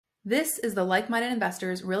This is the Like-Minded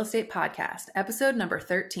Investors Real Estate Podcast, episode number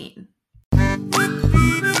 13.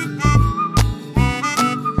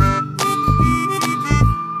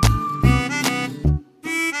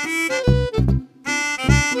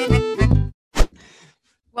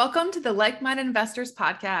 Welcome to the Like-Minded Investors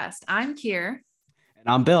Podcast. I'm Kier. And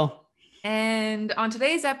I'm Bill. And on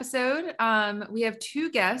today's episode, we have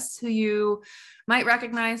two guests who you might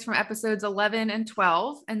recognize from episodes 11 and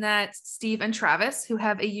 12, and that's Steve and Travis, who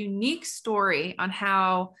have a unique story on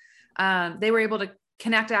how they were able to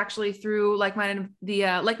connect actually through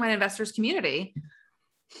the Like-Minded Investors community.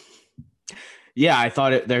 Yeah, I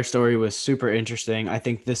thought their story was super interesting. I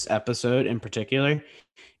think this episode in particular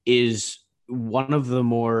is one of the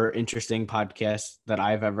more interesting podcasts that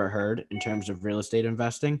I've ever heard in terms of real estate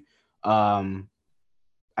investing.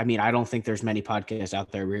 I mean, I don't think there's many podcasts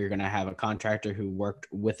out there where you're going to have a contractor who worked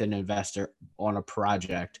with an investor on a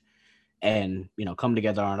project and, come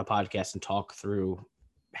together on a podcast and talk through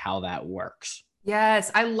how that works.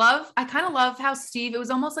 Yes. I kind of love how Steve, it was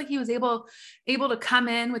almost like he was able to come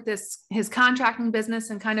in with his contracting business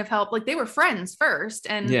and kind of help, like they were friends first.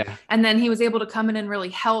 And then he was able to come in and really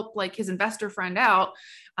help like his investor friend out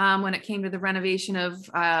when it came to the renovation of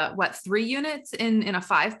 3 units in a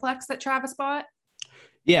 5-plex that Travis bought.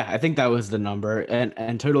 Yeah, I think that was the number,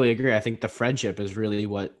 and totally agree. I think the friendship is really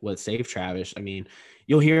what saved Travis. I mean,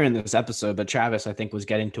 you'll hear in this episode, but Travis, I think, was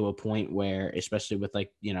getting to a point where, especially with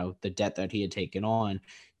the debt that he had taken on,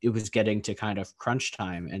 it was getting to kind of crunch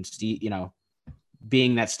time. And Steve,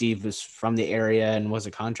 being that Steve was from the area and was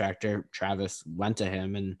a contractor, Travis went to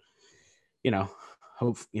him and,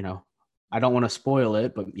 I don't want to spoil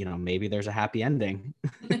it, but maybe there's a happy ending.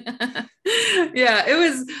 Yeah, it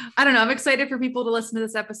was, I don't know. I'm excited for people to listen to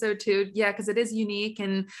this episode too. Yeah, because it is unique.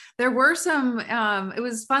 And there were some, it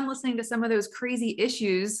was fun listening to some of those crazy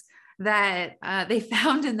issues that they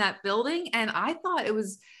found in that building. And I thought it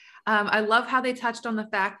was, I love how they touched on the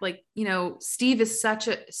fact, Steve is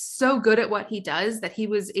so good at what he does that he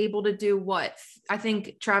was able to do what I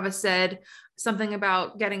think Travis said, something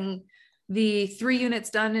about getting the 3 units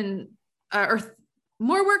done or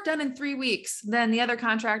more work done in 3 weeks than the other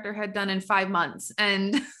contractor had done in 5 months.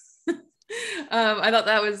 And I thought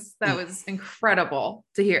that was incredible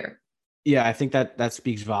to hear. Yeah, I think that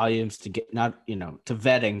speaks volumes to get to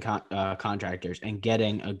vetting contractors and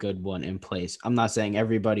getting a good one in place. I'm not saying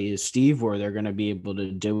everybody is Steve where they're going to be able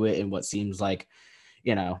to do it in what seems like,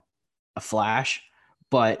 a flash,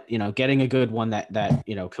 but, getting a good one that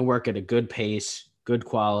can work at a good pace, good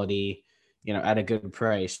quality, at a good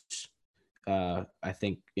price. I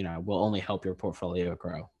think, will only help your portfolio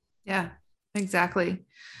grow. Yeah, exactly.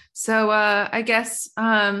 So I guess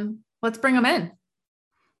let's bring them in.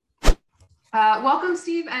 Welcome,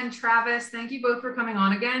 Steve and Travis. Thank you both for coming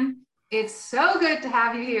on again. It's so good to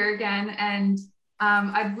have you here again. And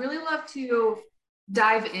I'd really love to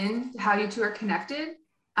dive into how you two are connected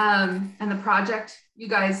and the project you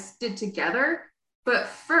guys did together. But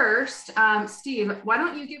first, Steve, why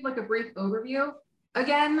don't you give a brief overview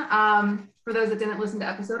again, for those that didn't listen to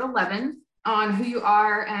episode 11, on who you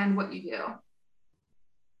are and what you do.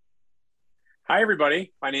 Hi,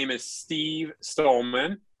 everybody. My name is Steve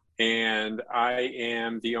Stolman, and I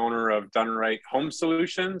am the owner of Dunright Home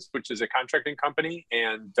Solutions, which is a contracting company,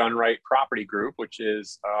 and Dunright Property Group, which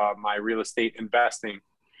is my real estate investing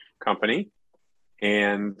company.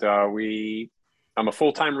 And I'm a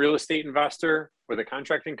full-time real estate investor with a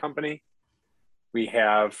contracting company. We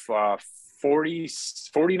have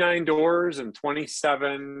 49 doors and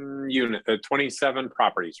 27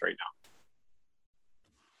 properties right now.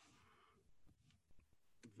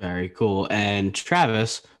 Very cool. And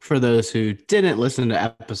Travis, for those who didn't listen to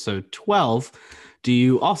episode 12, do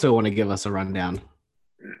you also want to give us a rundown?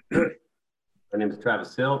 My name is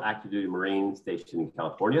Travis Hill, active duty Marine stationed in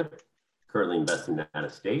California, currently investing out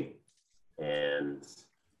of state, and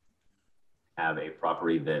have a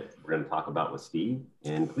property that we're going to talk about with Steve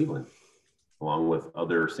in Cleveland, along with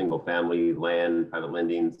other single family land, private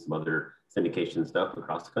lending, some other syndication stuff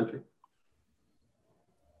across the country.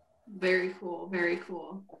 Very cool. Very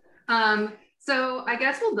cool. So I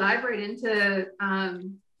guess we'll dive right into,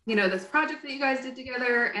 this project that you guys did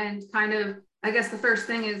together, and kind of, I guess the first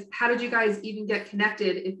thing is, how did you guys even get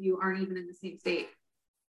connected if you aren't even in the same state?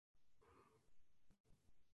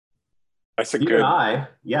 Steve and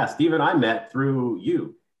I met through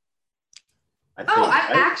you.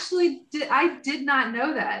 I did not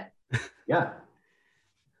know that. Yeah.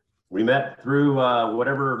 We met through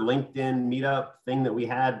whatever LinkedIn meetup thing that we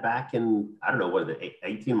had back in, I don't know,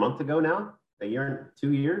 18 months ago now? A year,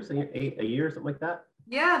 2 years, a year, something like that?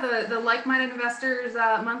 Yeah, the like-minded investors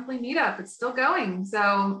monthly meetup. It's still going.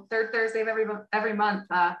 So third Thursday of every month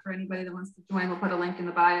for anybody that wants to join. We'll put a link in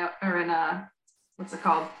the bio or in what's it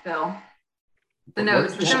called, Phil? The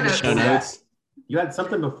notes, the show notes. You had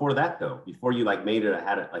something before that though. Before you like made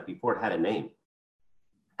it, before it had a name.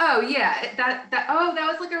 Oh yeah, that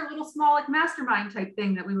was like a little small like mastermind type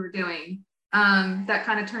thing that we were doing. That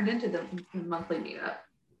kind of turned into the monthly meetup.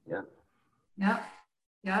 Yeah. Yep.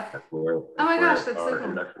 Yeah. That's where, oh my gosh, that's our so cool.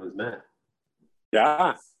 introduction was met.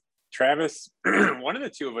 Yeah. Travis, one of the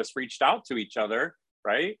two of us reached out to each other,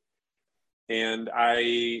 right? And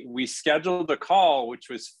we scheduled a call, which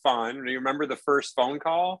was fun. Do you remember the first phone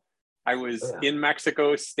call? I was in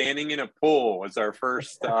Mexico standing in a pool was our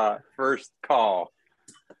first call.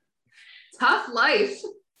 Tough life.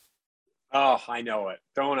 Oh, I know it.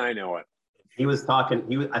 Don't I know it? He was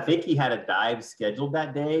talking, I think he had a dive scheduled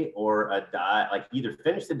that day or a dive, like either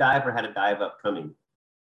finished the dive or had a dive upcoming.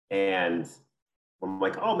 And I'm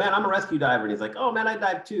like, oh man, I'm a rescue diver. And he's like, oh man, I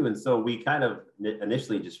dive too. And so we kind of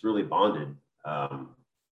initially just really bonded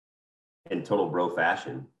in total bro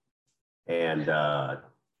fashion. And,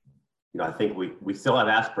 I think we still have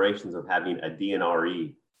aspirations of having a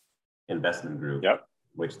DNRE investment group,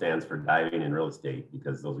 which stands for diving and real estate,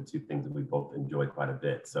 because those are two things that we both enjoy quite a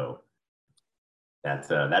bit. So that's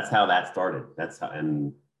how that started. That's how,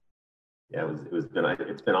 and yeah,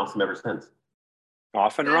 it's been awesome ever since.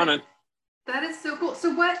 Off and running. That is so cool.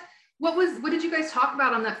 So what did you guys talk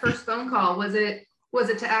about on that first phone call? Was it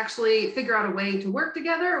to actually figure out a way to work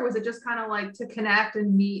together, or was it just kind of like to connect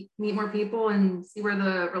and meet more people and see where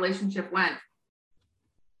the relationship went?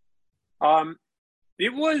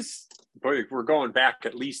 It was, we're going back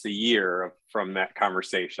at least a year from that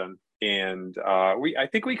conversation. And I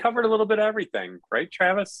think we covered a little bit of everything, right,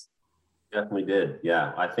 Travis? Definitely did.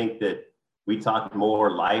 Yeah. I think that we talked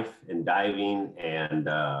more life and diving, and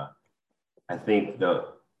I think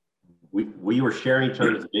we were sharing each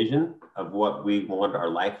other's vision of what we wanted our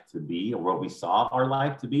life to be, or what we saw our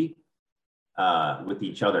life to be with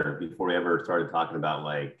each other before we ever started talking about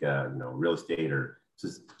like, real estate or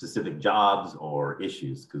specific jobs or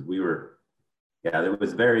issues. Cause we're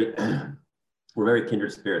very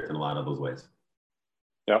kindred spirits in a lot of those ways.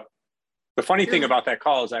 Yep. The funny thing about that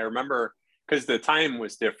call is I remember, because the time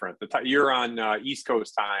was different. You're on East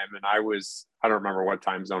Coast time, and I don't remember what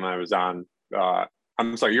time zone I was on.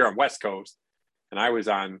 I'm sorry, you're on West Coast, and I was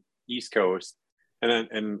on East Coast.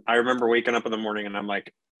 And I remember waking up in the morning, and I'm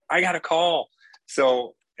like, I got a call.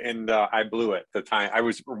 So, and I blew it the time. I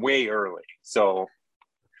was way early, so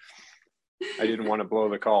I didn't want to blow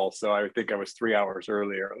the call. So I think I was 3 hours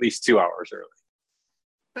early, or at least 2 hours early.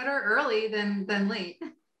 Better early than late.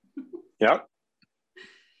 Yep.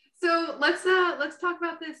 So let's talk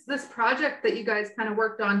about this project that you guys kind of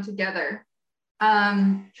worked on together.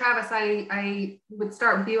 Travis, I would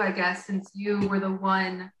start with you, I guess, since you were the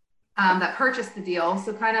one that purchased the deal.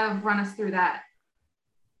 So kind of run us through that.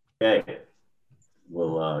 Okay,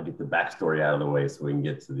 we'll get the backstory out of the way so we can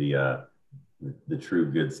get to the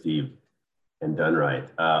true good Steve and done right.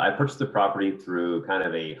 I purchased the property through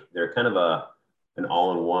they're kind of an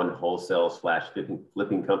all-in-one wholesale /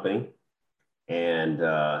 flipping company, and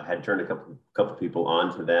had turned a couple people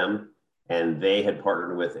on to them, and they had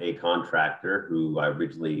partnered with a contractor who I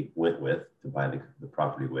originally went with to buy the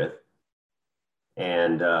property with,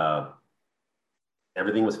 and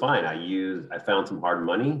everything was fine. I found some hard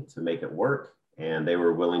money to make it work, and they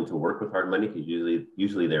were willing to work with hard money because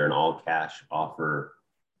usually they're an all cash offer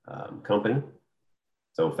company.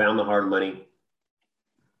 So found the hard money,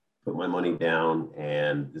 put my money down,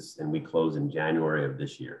 and we closed in January of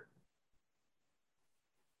this year.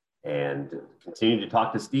 And continued to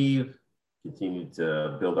talk to Steve, continued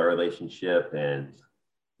to build our relationship, and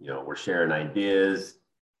we're sharing ideas.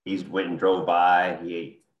 He went and drove by.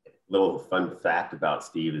 Little fun fact about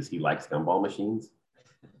Steve is he likes gumball machines.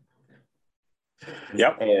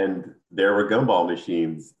 Yep. And there were gumball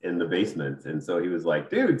machines in the basement. And so he was like,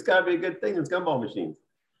 dude, it's gotta be a good thing. There's gumball machines.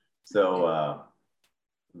 So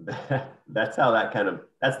that's how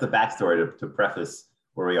that's the backstory to preface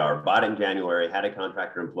where we are. Bought in January, had a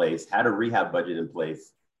contractor in place, had a rehab budget in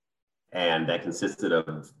place. And that consisted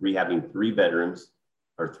of rehabbing 3 bedrooms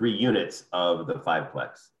or 3 units of the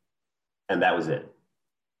 5-plex. And that was it.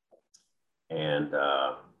 And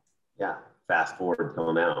fast forward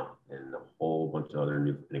till now, and a whole bunch of other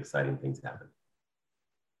new and exciting things happen.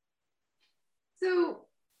 So,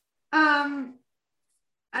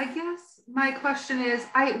 I guess my question is,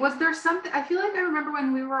 was there something, I feel like I remember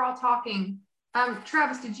when we were all talking,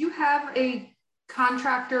 Travis, did you have a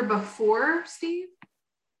contractor before Steve?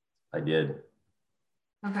 I did.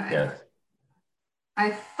 Okay. Yes.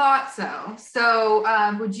 I thought so. So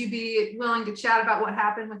would you be willing to chat about what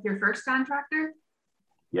happened with your first contractor?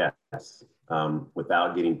 Yes.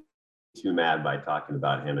 Without getting too mad by talking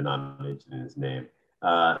about him and not mentioning his name.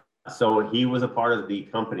 So he was a part of the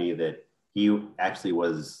company that he actually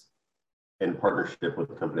was in partnership with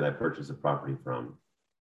the company that I purchased the property from.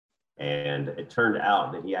 And it turned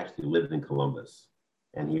out that he actually lived in Columbus,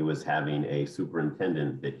 and he was having a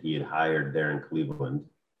superintendent that he had hired there in Cleveland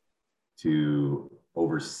to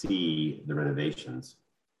oversee the renovations.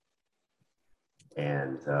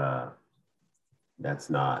 And that's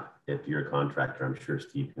not, if you're a contractor, I'm sure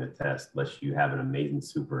Steve can attest, unless you have an amazing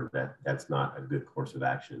super, that's not a good course of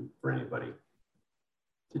action for anybody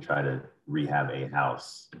to try to rehab a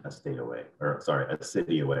house a state away, or sorry, a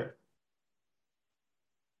city away.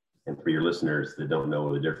 And for your listeners that don't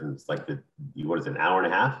know the difference, like what is it, an hour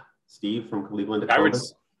and a half, Steve, from Cleveland to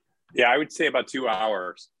Columbus? I would say about 2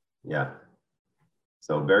 hours. Yeah.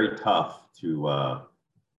 So very tough to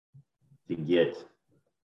get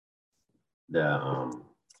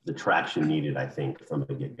the traction needed, I think, from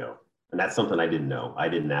the get-go. And that's something I didn't know. I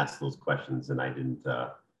didn't ask those questions, and I didn't,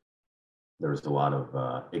 there was a lot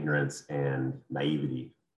of ignorance and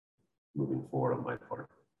naivety moving forward on my part.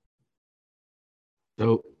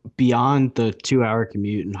 So beyond the 2-hour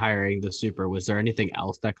commute and hiring the super, was there anything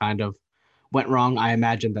else that kind of went wrong? I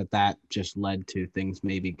imagine that just led to things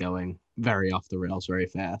maybe going very off the rails very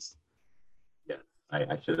fast. Yeah,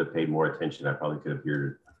 I should have paid more attention. I probably could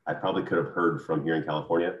have heard from here in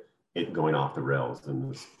California it going off the rails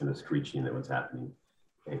and the screeching that was happening.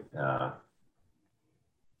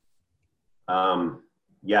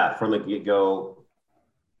 Yeah, from the get-go,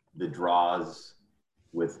 the draws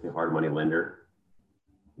with the hard money lender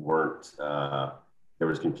weren't, there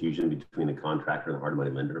was confusion between the contractor and the hard money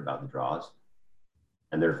lender about the draws.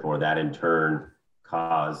 And therefore that in turn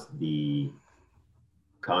caused the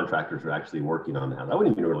contractors who are actually working on the house. I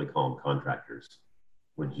wouldn't even really call them contractors.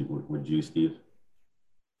 Would you, Steve?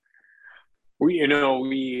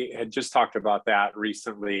 We had just talked about that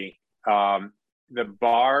recently. The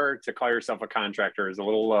bar to call yourself a contractor is a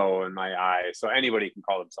little low in my eyes. So anybody can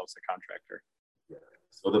call themselves a contractor. Yeah.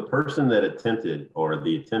 So the person that the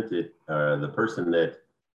person that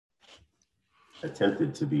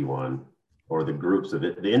attempted to be one, or the groups of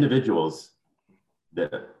it, the individuals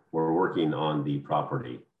that were working on the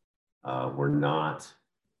property were not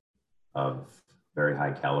of very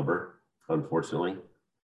high caliber, unfortunately.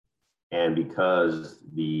 And because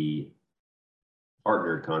the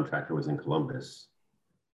partner contractor was in Columbus,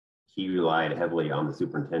 he relied heavily on the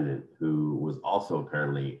superintendent, who was also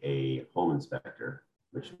apparently a home inspector,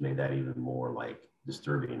 which made that even more like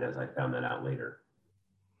disturbing as I found that out later.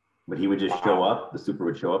 But he would just show up, the super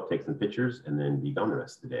would show up, take some pictures, and then be gone the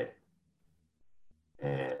rest of the day.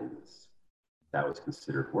 And that was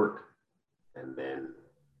considered work. And then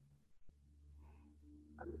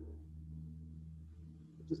it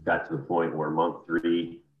just got to the point where month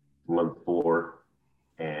 3, month 4,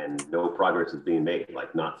 and no progress is being made,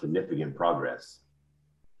 like not significant progress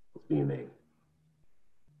was being made.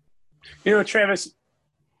 Travis,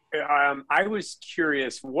 I was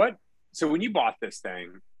curious, so when you bought this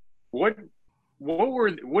thing, what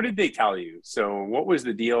did they tell you? So what was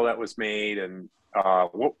the deal that was made, and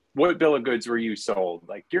what bill of goods were you sold?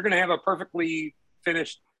 Like, you're going to have a perfectly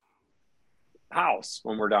finished house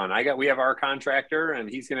when we're done. We have our contractor, and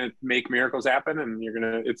he's going to make miracles happen, and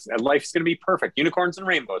life's going to be perfect. Unicorns and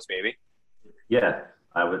rainbows, baby. Yeah,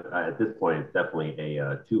 at this point, it's definitely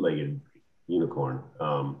a two-legged unicorn.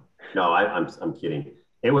 No, I'm kidding.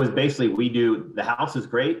 It was basically, the house is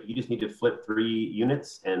great. You just need to flip 3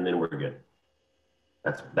 units and then we're good.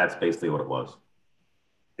 That's basically what it was.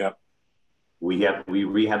 Yep. We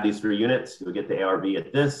rehab these 3 units. We get the ARV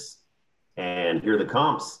at this, and here are the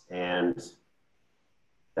comps, and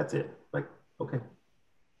that's it. Like, okay.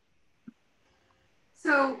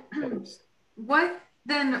 So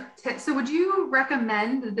so would you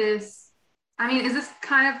recommend this? I mean, is this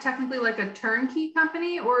kind of technically like a turnkey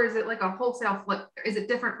company, or is it like a wholesale flip? Is it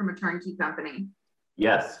different from a turnkey company?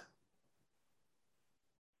 Yes.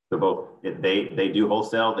 So both. They do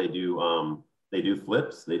wholesale. They do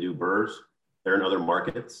flips. They do burrs. They're in other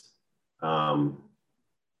markets, and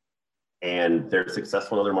they're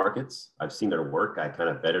successful in other markets. I've seen their work. I kind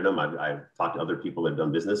of vetted them. I've talked to other people that have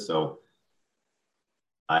done business, so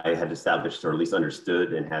I had established, or at least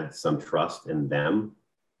understood, and had some trust in them.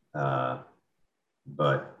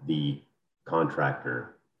 But the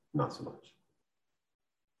contractor, not so much.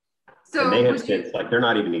 So and they have since, like, they're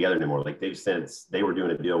not even together anymore. Like, they were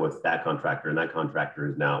doing a deal with that contractor, and that contractor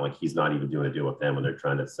is now, like, he's not even doing a deal with them, and they're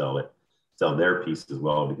trying to sell sell their piece as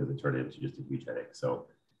well because it turned into just a huge headache. So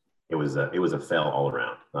it was a fail all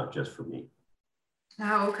around, not just for me.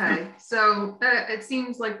 Oh, okay. So it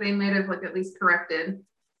seems like they might have like at least corrected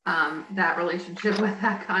that relationship with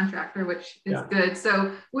that contractor, which is good.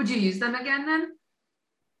 So would you use them again then?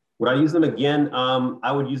 Would I use them again?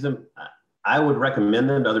 I would use them. I would recommend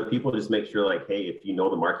them to other people. Just make sure, like, hey, if you know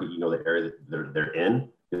the market, you know the area that they're in,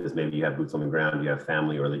 because maybe you have boots on the ground, you have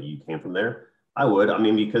family, or that you came from there. I would. I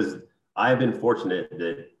mean, because I've been fortunate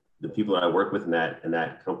that the people that I work with in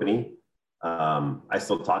that company, I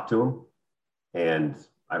still talk to them, and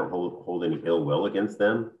I don't hold any ill will against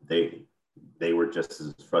them. They were just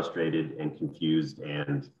as frustrated and confused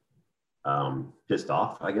and pissed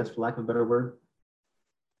off, I guess, for lack of a better word,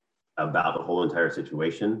 about the whole entire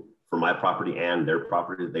situation for my property and their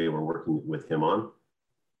property that they were working with him on.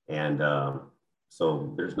 And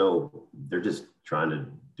so they're just trying to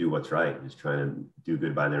do what's right, just trying to do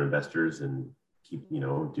good by their investors and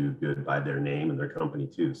do good by their name and their company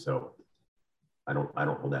too. So I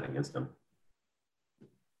don't hold that against them.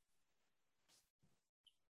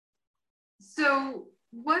 So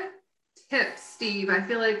what tips, Steve, I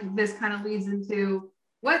feel like this kind of leads into,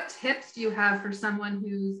 what tips do you have for someone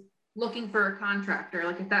who's looking for a contractor?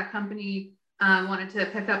 Like if that company wanted to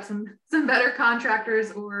pick up some better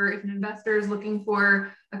contractors, or if an investor is looking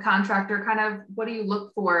for a contractor, kind of what do you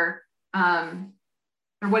look for,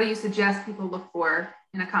 or what do you suggest people look for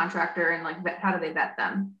in a contractor, and like how do they vet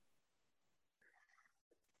them?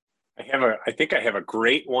 I think I have a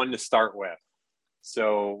great one to start with.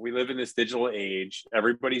 So we live in this digital age.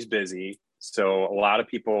 Everybody's busy. So a lot of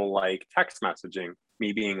people like text messaging,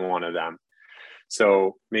 me being one of them.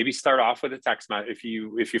 So maybe start off with a text message. If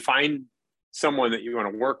you find someone that you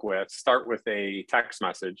want to work with, start with a text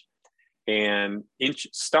message and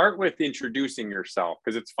start with introducing yourself.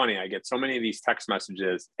 Because it's funny, I get so many of these text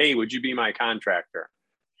messages. Hey, would you be my contractor?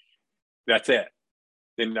 That's it.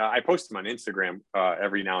 And I post them on Instagram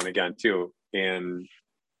every now and again too. And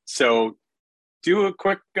so do a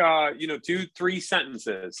quick, 2-3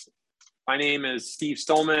 sentences. My name is Steve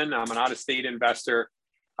Stolman. I'm an out-of-state investor.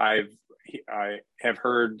 I have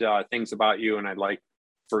heard things about you, and I'd like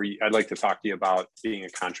to talk to you about being a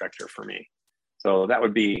contractor for me. So that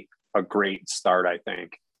would be a great start, I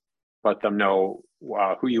think. Let them know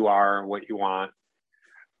who you are, what you want.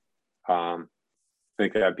 I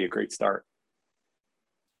think that'd be a great start.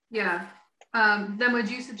 Yeah. Then would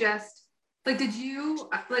you suggest,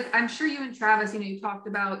 I'm sure you and Travis, you talked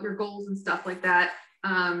about your goals and stuff like that.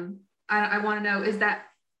 I want to know, is that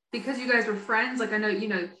because you guys were friends? Like, I know,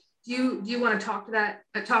 do you want to talk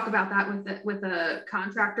about that with a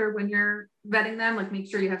contractor when you're vetting them? Like, make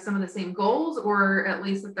sure you have some of the same goals, or at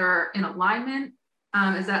least that they're in alignment.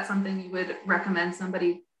 Is that something you would recommend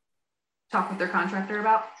somebody talk with their contractor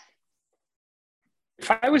about? If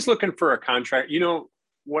I was looking for a contract,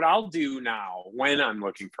 what I'll do now when I'm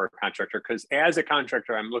looking for a contractor, because as a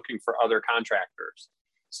contractor, I'm looking for other contractors.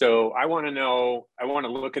 So I want to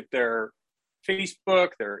look at their Facebook,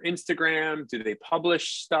 their Instagram. Do they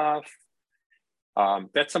publish stuff?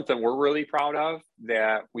 That's something we're really proud of,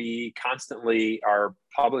 that we constantly are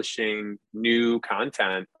publishing new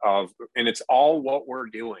content and it's all what we're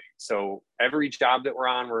doing. So every job that we're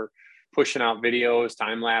on, we're pushing out videos,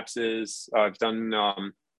 time lapses. I've done,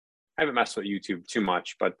 I haven't messed with YouTube too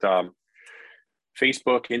much, but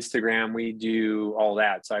Facebook, Instagram, we do all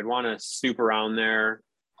that. So I'd want to snoop around there,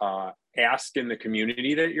 ask in the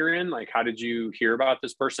community that you're in, like, how did you hear about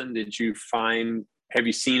this person? Have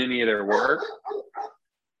you seen any of their work?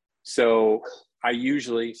 So I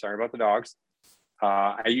usually, sorry about the dogs.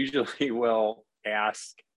 I usually will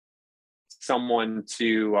ask someone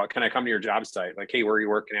to, can I come to your job site? Like, hey, where are you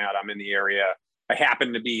working at? I'm in the area. I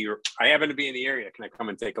happen to be in the area. Can I come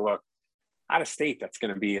and take a look? Out of state, that's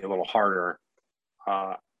going to be a little harder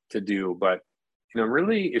to do. But,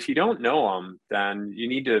 really, if you don't know them, then you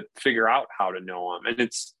need to figure out how to know them.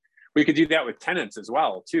 And we could do that with tenants as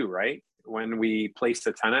well, too, right? When we place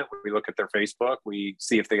a tenant, we look at their Facebook, we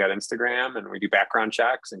see if they got Instagram, and we do background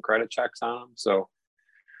checks and credit checks on them. So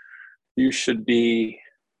you should be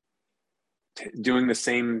doing the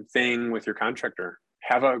same thing with your contractor.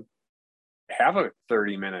 Have a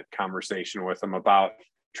 30-minute conversation with them about,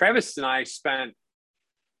 Travis and I spent,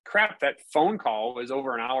 that phone call was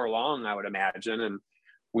over an hour long, I would imagine. And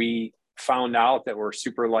we found out that we're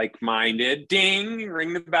super like-minded. Ding,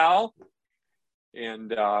 ring the bell.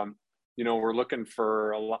 And, we're looking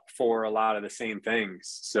for a lot of the same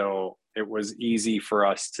things. So it was easy for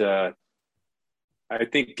us to, I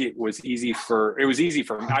think it was easy for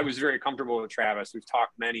me. I was very comfortable with Travis. We've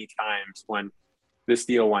talked many times when this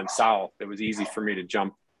deal went south. It was easy for me to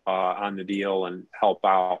jump on the deal and help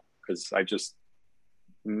out, because I just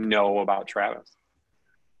know about Travis.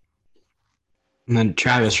 And then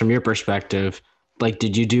Travis, from your perspective, like,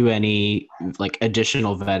 did you do any like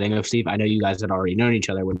additional vetting of Steve? I know you guys had already known each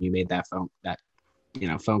other when you made that phone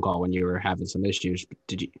call when you were having some issues. But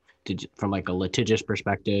did you from like a litigious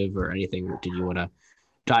perspective or anything? Did you want to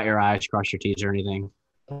dot your I's, cross your T's, or anything?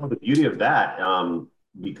 Well, the beauty of that,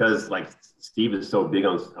 because like Steve is so big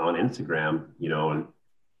on Instagram, and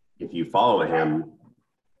if you follow him,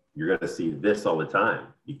 you're going to see this all the time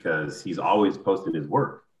because he's always posting his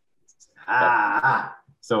work.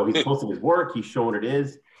 So he's posting his work, he's showing it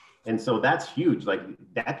is. And so that's huge. Like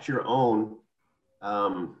that's your own,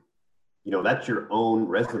 that's your own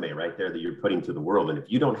resume right there that you're putting to the world. And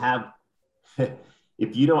if you don't have,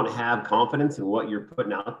 confidence in what you're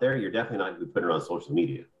putting out there, you're definitely not going to be putting it on social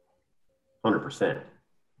media, 100%.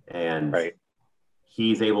 And right.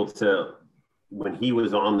 He's able to, when he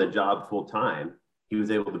was on the job full time, he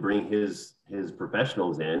was able to bring his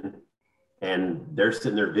professionals in, and they're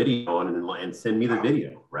sitting there videoing and send me the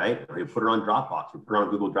video, right? Or they put it on Dropbox or put it on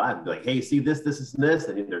Google Drive and be like, hey, see this, and this,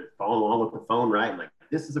 and they're following along with the phone, right? And like,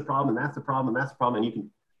 this is a problem, and that's a problem, and that's a problem, and you can,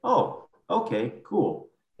 oh, okay, cool.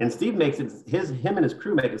 And Steve makes it, him and his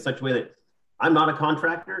crew make it in such a way that I'm not a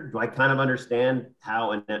contractor. Do I kind of understand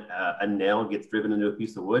how a nail gets driven into a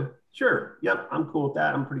piece of wood? Sure, yep, I'm cool with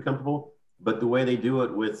that. I'm pretty comfortable. But the way they do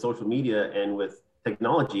it with social media and with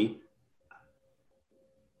technology,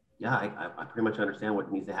 yeah, I pretty much understand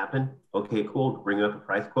what needs to happen. Okay, cool. Bring up a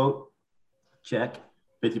price quote. Check.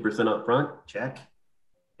 50% up front. Check.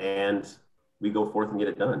 And we go forth and get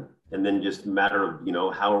it done. And then just a matter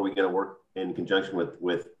of, how are we going to work in conjunction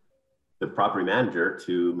with the property manager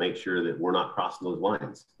to make sure that we're not crossing those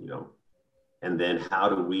lines, And then how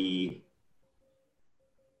do we,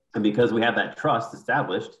 and because we have that trust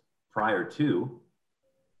established prior to,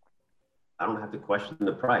 I don't have to question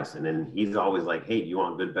the price. And then he's always like, hey, do you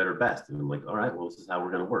want good, better, best? And I'm like, all right, well, this is how we're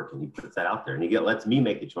going to work. And he puts that out there and he lets me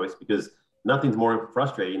make the choice, because nothing's more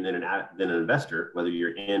frustrating than an investor, whether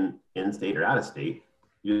you're in state or out of state.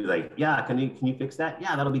 You're like, yeah, can you fix that?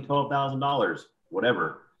 Yeah, that'll be $12,000,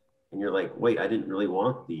 whatever. And you're like, wait, I didn't really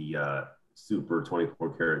want the super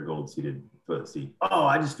 24 karat gold seated toilet seat. Oh,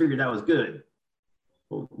 I just figured that was good.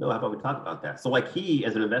 Well, no, how about we talk about that? So like he,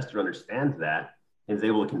 as an investor, understands that and is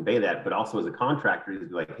able to convey that, but also as a contractor,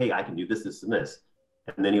 he's like, hey, I can do this, this, and this.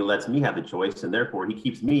 And then he lets me have the choice. And therefore he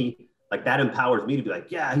keeps me, like that empowers me to be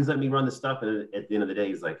like, yeah, he's letting me run this stuff. And at the end of the day,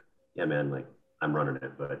 he's like, yeah, man, like I'm running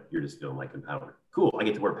it, but you're just feeling like empowered. Cool, I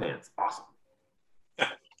get to wear pants, awesome.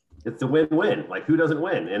 It's a win-win, like who doesn't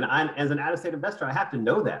win? And I, as an out-of-state investor, I have to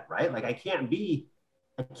know that, right? Like I can't be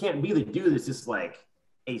the dude that's just like,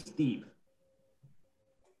 hey, Steve.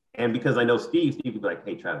 And because I know Steve would be like,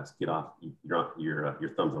 hey, Travis, get off.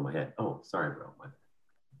 Your thumb's on my head. Oh, sorry, bro.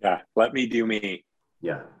 Yeah, let me do me.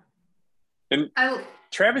 Yeah. And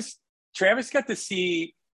Travis got to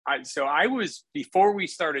see, so I was, before we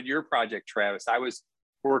started your project, Travis, I was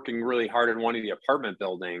working really hard in one of the apartment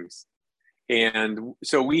buildings. And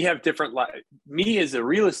so we have different, me as a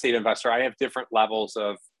real estate investor, I have different levels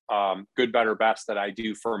of good, better, best that I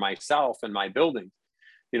do for myself and my buildings.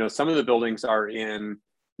 Some of the buildings are in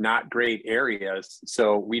not great areas,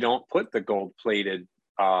 so we don't put the gold plated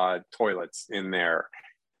toilets in there.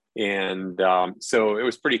 And so it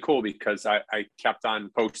was pretty cool because I kept on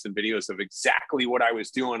posting videos of exactly what I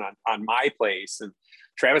was doing on my place. And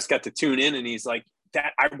Travis got to tune in and he's like,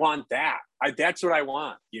 that I want that. That's what I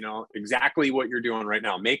want, exactly what you're doing right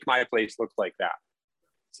now. Make my place look like that.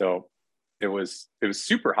 So it was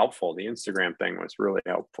super helpful. The Instagram thing was really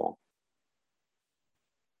helpful.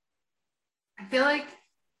 I feel like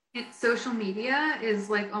social media is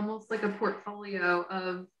like almost like a portfolio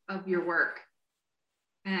of your work.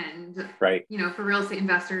 And, right. For real estate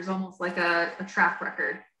investors, almost like a track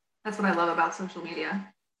record. That's what I love about social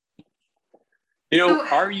media.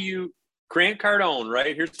 Are you Grant Cardone,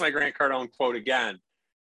 right? Here's my Grant Cardone quote again.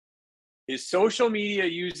 Is social media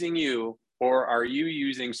using you, or are you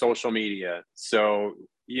using social media? So,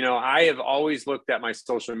 I have always looked at my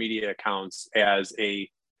social media accounts as a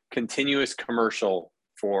continuous commercial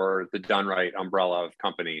for the Done Right umbrella of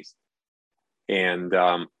companies. And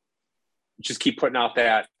just keep putting out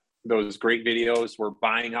those great videos. We're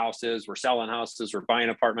buying houses, we're selling houses, we're buying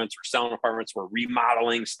apartments, we're selling apartments, we're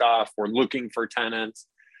remodeling stuff, we're looking for tenants.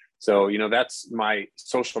 So, that's my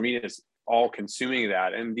social media is all consuming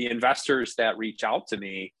that. And the investors that reach out to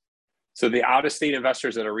me, so the out-of-state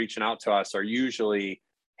investors that are reaching out to us are usually,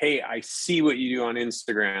 hey, I see what you do on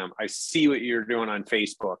Instagram. I see what you're doing on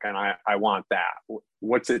Facebook, and I want that.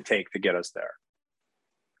 What's it take to get us there?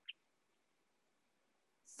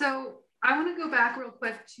 So I want to go back real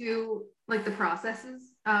quick to like the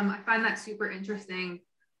processes. I find that super interesting,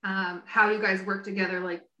 how you guys work together,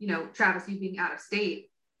 like, you know, Travis, you being out of state.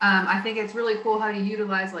 I think it's really cool how you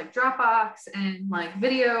utilize like Dropbox and like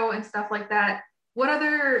video and stuff like that. What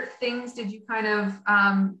other things did you kind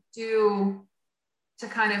of do to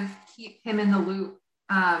kind of keep him in the loop,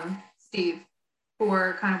 Steve,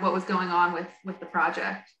 for kind of what was going on with the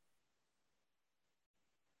project?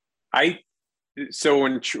 So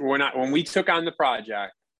when we took on the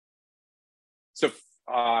project,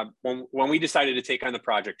 when we decided to take on the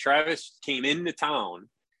project, Travis came into town,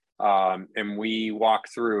 and we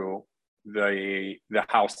walked through the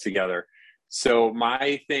house together. So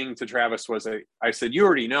my thing to Travis was, I said, you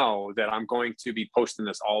already know that I'm going to be posting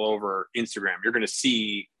this all over Instagram. You're going to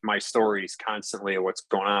see my stories constantly of what's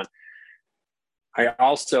going on. I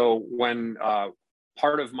also, when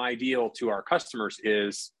part of my deal to our customers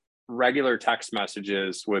is regular text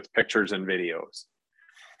messages with pictures and videos.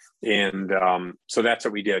 And so that's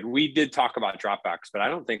what we did. We did talk about Dropbox, but I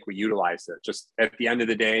don't think we utilized it. Just at the end of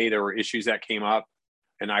the day, there were issues that came up,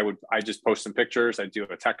 and I just post some pictures. I'd do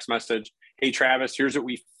a text message. Hey, Travis, here's what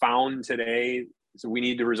we found today. So we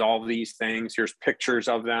need to resolve these things. Here's pictures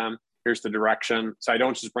of them. Here's the direction. So I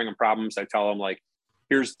don't just bring them problems. I tell them, like,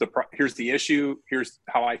 here's the issue. Here's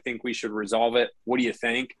how I think we should resolve it. What do you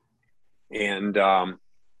think? And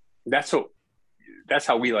that's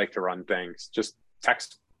how we like to run things. Just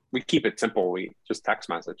text. We keep it simple. We just text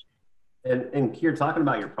message. And you're talking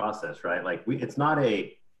about your process, right? Like it's not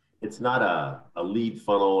a lead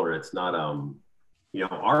funnel, or it's not,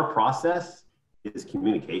 our process is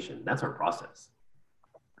communication. That's our process.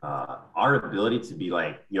 Our ability to be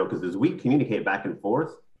like, because as we communicate back and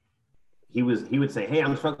forth, he would say, hey,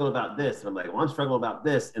 I'm struggling about this. And I'm like, well, I'm struggling about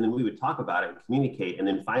this. And then we would talk about it and communicate, and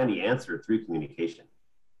then find the answer through communication.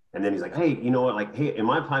 And then he's like, hey, you know what? Like, hey, in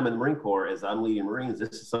my time in the Marine Corps, as I'm leading Marines, this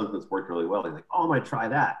is something that's worked really well. He's like, oh, I'm going to try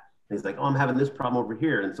that. And he's like, oh, I'm having this problem over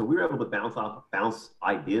here. And so we were able to bounce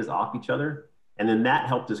ideas off each other. And then that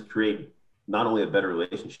helped us create not only a better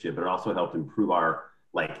relationship, but it also helped improve our,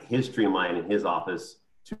 like, his streamline in his office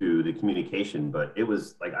to the communication. But it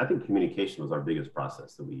was like, I think communication was our biggest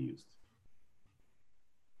process that we used.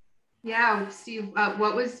 Yeah, Steve,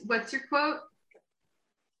 what's your quote?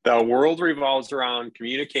 The world revolves around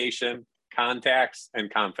communication, contacts,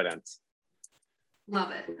 and confidence. Love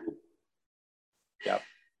it. Yep.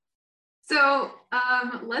 So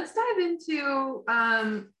let's dive into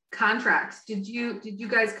contracts. Did you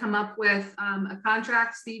guys come up with a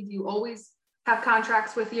contract, Steve? Do you always have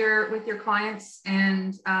contracts with your clients?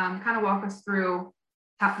 And kind of walk us through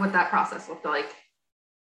what that process looked like.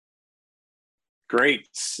 Great.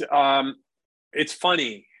 It's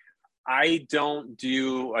funny. I don't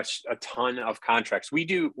do a ton of contracts.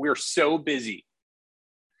 We're so busy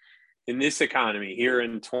in this economy here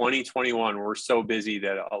in 2021. We're so busy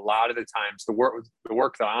that a lot of the times the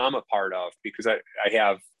work that I'm a part of, because I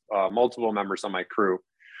have multiple members on my crew.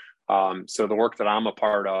 So the work that I'm a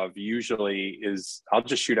part of usually is, I'll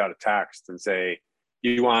just shoot out a text and say,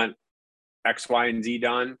 you want X, Y, and Z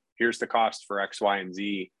done? Here's the cost for X, Y, and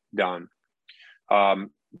Z done.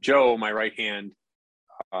 Joe, my right hand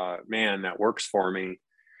man that works for me,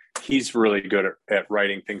 he's really good at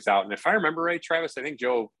writing things out. And if I remember right, Travis, I think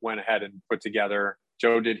Joe went ahead and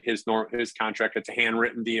Joe did his contract. It's a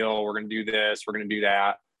handwritten deal. We're going to do this. We're going to do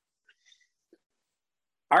that.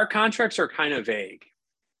 Our contracts are kind of vague,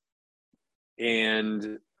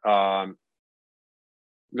 and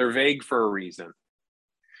they're vague for a reason,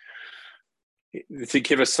 to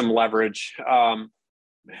give us some leverage.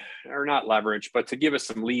 Or not leverage, but to give us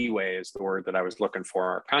some leeway is the word that I was looking for.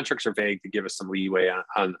 Our contracts are vague to give us some leeway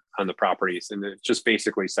on the properties. And it just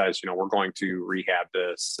basically says, we're going to rehab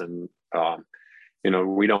this. And,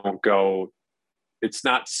 we don't go, it's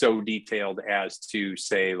not so detailed as to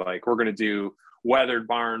say, like, we're going to do weathered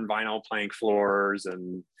barn, vinyl plank floors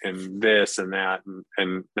and this and that,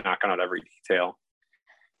 and knocking out every detail.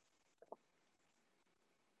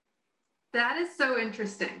 That is so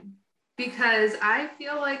interesting, because I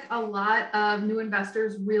feel like a lot of new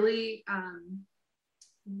investors really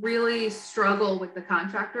struggle with the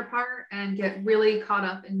contractor part and get really caught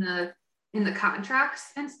up in the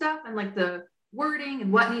contracts and stuff, and like the wording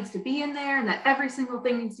and what needs to be in there, and that every single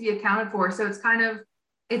thing needs to be accounted for. So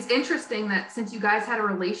it's interesting that since you guys had a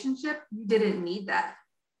relationship, you didn't need that.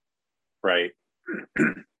 Right.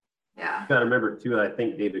 Yeah. You got to remember too, I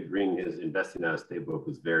think David Green, his investing out of state book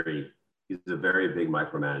was he's a very big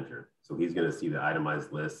micromanager. So he's going to see the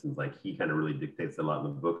itemized list, and like he kind of really dictates a lot in the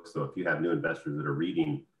book. So if you have new investors that are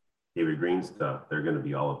reading David Green stuff, they're going to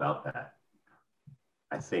be all about that.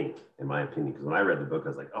 I think, in my opinion, because when I read the book, I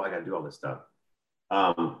was like, oh, I got to do all this stuff.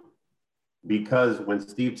 Because when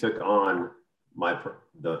Steve took on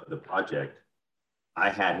the project, I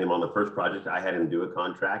had him on the first project. I had him do a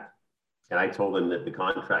contract, and I told him that the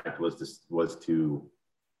contract was to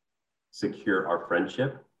secure our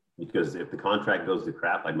friendship. Because if the contract goes to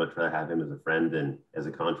crap, I'd much rather have him as a friend than as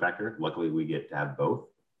a contractor. Luckily, we get to have both.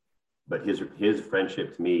 But his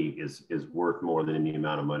friendship to me is worth more than any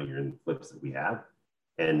amount of money or any flips that we have.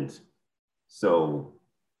 And so,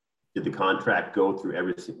 did the contract go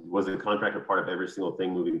through was the contract a part of every single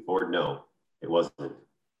thing moving forward? No, it wasn't.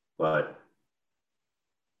 But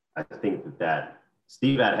I think that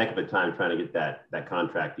Steve had a heck of a time trying to get that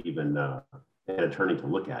contract, even an attorney to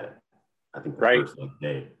look at it. I think the first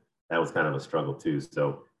day, that was kind of a struggle too.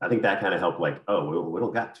 So I think that kind of helped, like, oh, we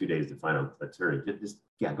don't got 2 days to find an attorney. Just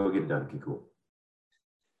go get it done. Okay, cool.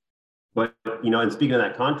 But, and speaking of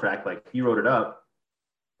that contract, like, he wrote it up,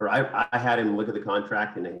 or I had him look at the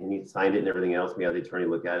contract and he signed it and everything else. We had the attorney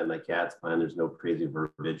look at it and like, yeah, it's fine. There's no crazy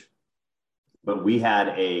verbiage. But we had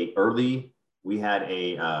a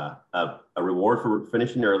reward for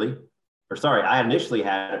finishing early. I initially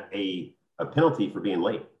had a penalty for being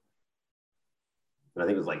late. And I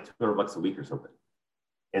think it was like $200 a week or something.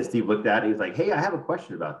 And Steve looked at it and he's like, hey, I have a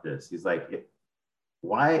question about this. He's like, if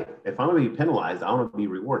I'm going to be penalized, I want to be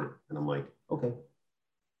rewarded. And I'm like, okay,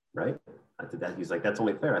 right? I said that. He's like, that's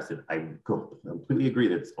only fair. I said, I completely agree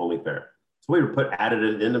that it's only fair. So we added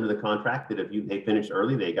it into the contract that if they finished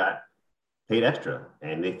early, they got paid extra,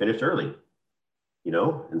 and they finished early,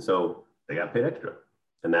 and so they got paid extra,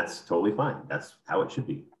 and that's totally fine. That's how it should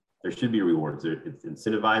be. There should be rewards. It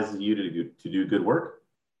incentivizes you to do good work.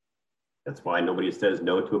 That's why nobody says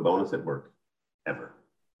no to a bonus at work, ever.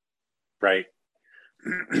 Right.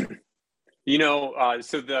 So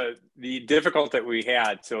the difficulty that we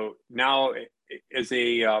had. So now, as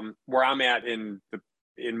where I'm at in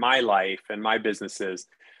my life and my businesses.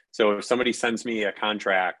 So if somebody sends me a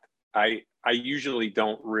contract, I usually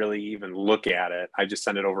don't really even look at it. I just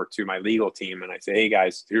send it over to my legal team and I say, hey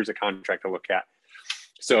guys, here's a contract to look at.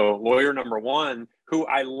 So lawyer number one, who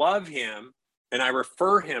I love him and I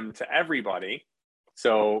refer him to everybody.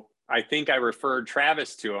 So I think I referred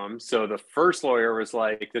Travis to him. So the first lawyer was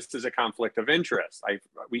like, this is a conflict of interest. I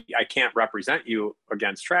can't represent you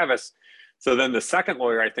against Travis. So then the second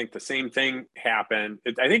lawyer, I think the same thing happened.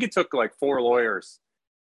 I think it took like 4 lawyers,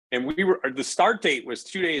 and the start date was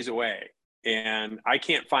 2 days away. And I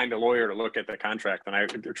can't find a lawyer to look at the contract.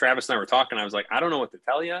 And Travis and I were talking. I was like, I don't know what to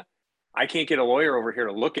tell you. I can't get a lawyer over here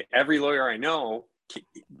to look at. Every lawyer I know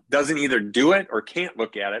doesn't either do it or can't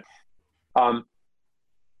look at it.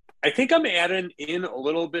 I think I'm adding in a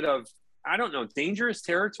little bit of, I don't know, dangerous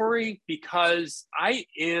territory, because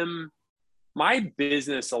my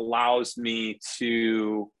business allows me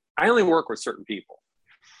I only work with certain people.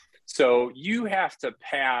 So you have to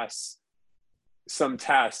pass some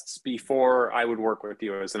tests before I would work with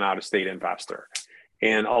you as an out-of-state investor.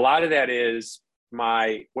 And a lot of that is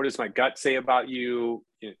what does my gut say about you?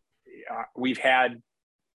 If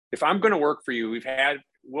I'm going to work for you,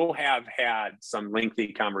 we'll have had some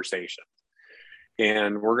lengthy conversations,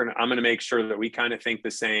 and I'm going to make sure that we kind of think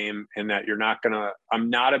the same, and that I'm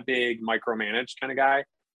not a big micromanage kind of guy.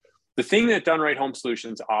 The thing that Done Right Home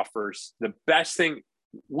Solutions offers, the best thing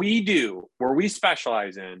we do, where we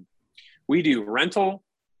specialize in, we do rental,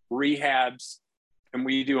 rehabs, and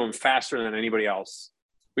we do them faster than anybody else.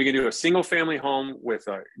 We can do a single family home with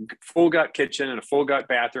a full gut kitchen and a full gut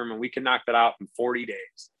bathroom, and we can knock that out in 40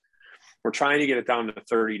 days. We're trying to get it down to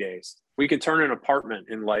 30 days. We can turn an apartment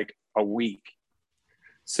in like a week.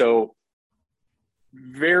 So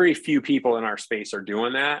very few people in our space are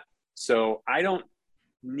doing that. So I don't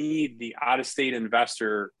need the out-of-state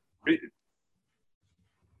investor.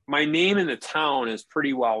 My name in the town is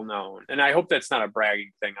pretty well known. And I hope that's not a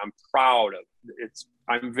bragging thing.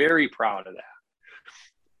 I'm very proud of that.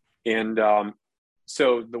 And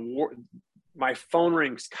so my phone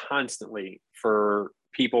rings constantly for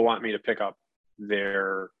people want me to pick up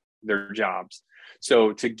their jobs.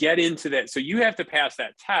 So to get into that, so you have to pass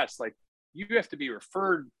that test. Like, you have to be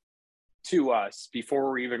referred to us before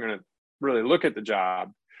we're even going to really look at the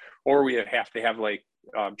job, or we have to have, like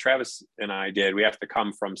Travis and I did, we have to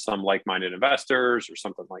come from some like-minded investors or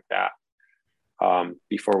something like that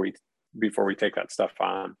before we take that stuff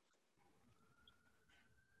on.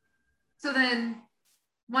 So then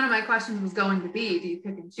one of my questions was going to be, do you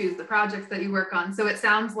pick and choose the projects that you work on? So it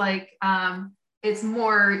sounds like it's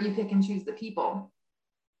more you pick and choose the people.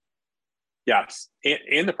 Yes,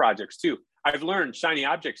 and the projects too. I've learned shiny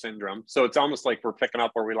object syndrome. So it's almost like we're picking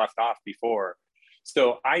up where we left off before.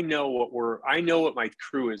 So I know what my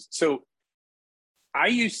crew is. So I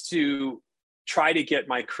used to try to get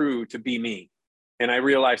my crew to be me, and I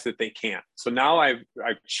realized that they can't. So now I've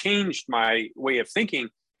changed my way of thinking.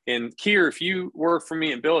 And Kier, if you work for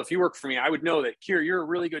me, and Bill, if you work for me, I would know that, Kier, you're a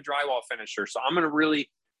really good drywall finisher. So I'm going to really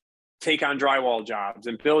take on drywall jobs.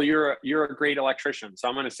 And Bill, you're a great electrician. So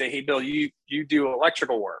I'm going to say, hey, Bill, you do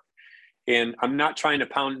electrical work. And I'm not trying to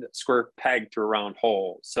pound a square peg through a round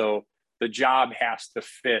hole. So the job has to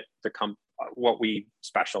fit what we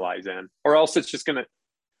specialize in, or else it's just going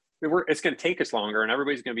to take us longer, and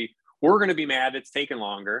we're going to be mad it's taking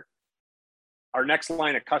longer. Our next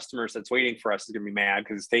line of customers that's waiting for us is going to be mad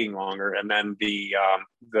because it's taking longer. And then the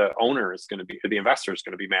owner is going to be, the investor is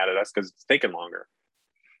going to be mad at us because it's taking longer.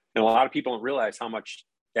 And a lot of people don't realize how much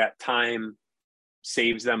that time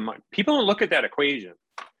saves them money. People don't look at that equation.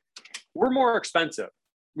 We're more expensive.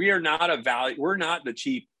 We're not the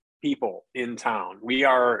cheap people in town.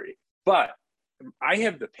 But I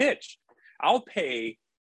have the pitch. I'll pay,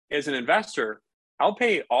 as an investor, I'll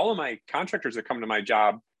pay all of my contractors that come to my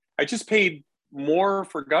job. I just paid more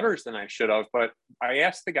for gutters than I should have, but I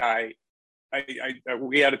asked the guy,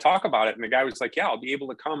 we had to talk about it, and the guy was like, yeah, I'll be able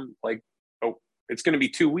to come, it's going to be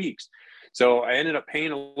 2 weeks. So I ended up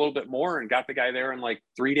paying a little bit more and got the guy there in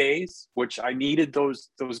 3 days, which I needed those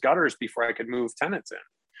gutters before I could move tenants in.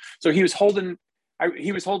 So he was holding up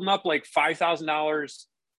 $5,000.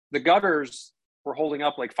 The gutters were holding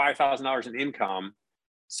up $5,000 in income.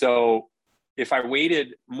 So if I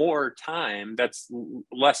waited more time, that's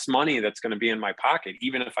less money that's going to be in my pocket,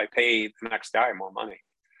 even if I pay the next guy more money.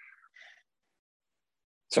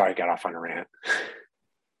 Sorry, I got off on a rant.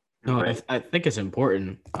 No, I think it's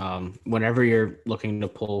important whenever you're looking to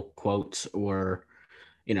pull quotes or,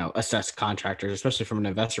 assess contractors, especially from an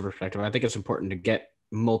investor perspective. I think it's important to get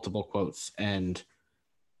multiple quotes. And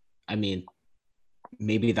I mean,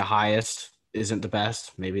 maybe the highest isn't the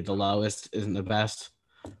best, maybe the lowest isn't the best,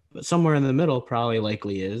 but somewhere in the middle probably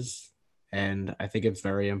likely is. And I think it's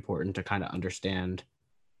very important to kind of understand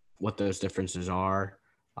what those differences are.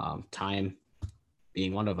 Time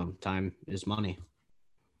being one of them. Time is money.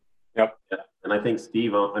 Yep. Yeah. And I think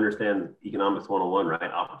Steve understands economics 101,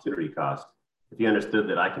 right? Opportunity cost. If he understood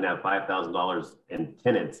that I can have $5,000 in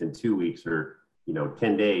tenants in 2 weeks or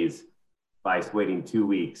 10 days by waiting 2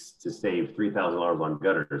 weeks to save $3,000 on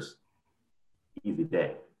gutters, easy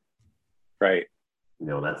day. Right.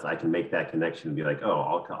 I can make that connection and be like,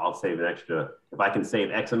 oh, I'll save an extra. If I can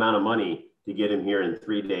save X amount of money to get in here in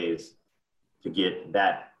 3 days to get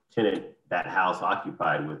that tenant, that house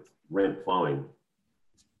occupied with rent flowing,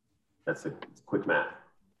 that's a quick math.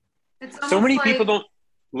 So many people don't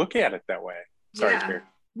look at it that way. Sorry, yeah.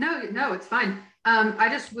 No, it's fine. I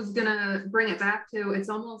just was gonna bring it back to, it's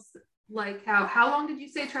almost like how long did you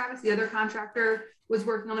say, Travis, the other contractor was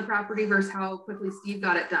working on the property versus how quickly Steve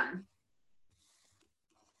got it done?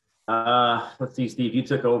 Let's see, Steve, you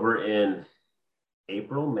took over in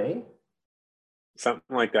April, May?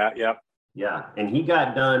 Something like that, yep. Yeah, and he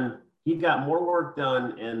got more work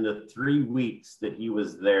done in the 3 weeks that he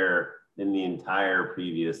was there than the entire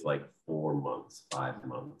previous 4 months, 5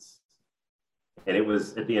 months. And it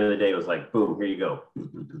was, at the end of the day, it was like, boom, here you go.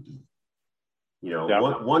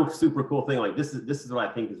 One super cool thing, this is what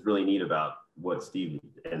I think is really neat about what Steve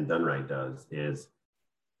and Dunright does is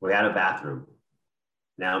we had a bathroom.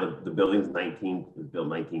 Now the building's built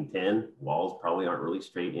 1910. Walls probably aren't really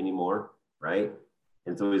straight anymore, right?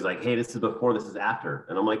 And so he's like, hey, this is before, this is after.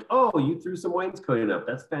 And I'm like, oh, you threw some wainscoting up.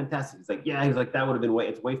 That's fantastic. He's like, yeah. He's like, that would have been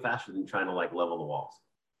it's way faster than trying to level the walls.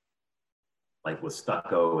 With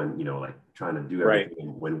stucco and, trying to do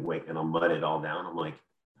everything and I'll mud it all down. I'm like,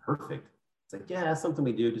 perfect. It's like, yeah, that's something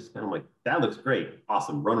we do. Just kind of that looks great.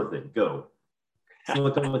 Awesome. Run with it. Go.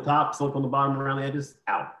 Silic on the top, silic on the bottom, around the edges,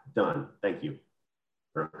 out, done. Thank you.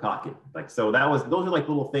 Or caulk it. So those are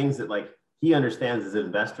little things that he understands as an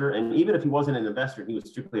investor. And even if he wasn't an investor, he was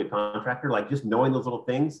strictly a contractor, just knowing those little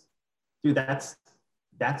things, dude, that's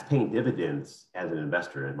paying dividends as an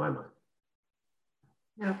investor in my mind.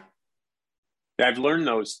 Yeah. I've learned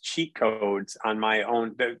those cheat codes on my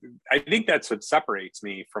own. I think that's what separates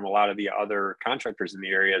me from a lot of the other contractors in the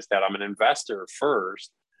area is that I'm an investor first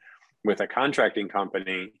with a contracting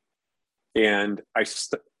company. And I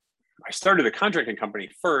started the contracting company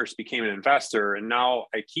first, became an investor, and now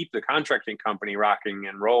I keep the contracting company rocking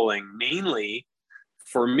and rolling mainly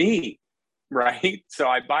for me, right? So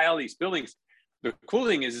I buy all these buildings. The cool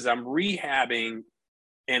thing is I'm rehabbing,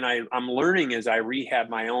 and I'm learning as I rehab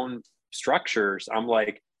my own structures. I'm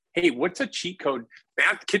like, hey, what's a cheat code?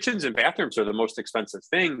 Kitchens and bathrooms are the most expensive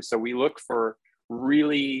things. So we look for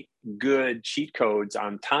really good cheat codes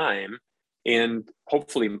on time And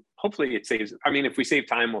hopefully it saves. I mean, if we save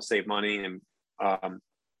time, we'll save money. And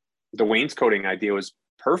the wainscoting idea was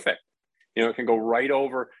perfect. You know, it can go right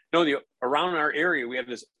over. Around our area, we have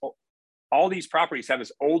this. All these properties have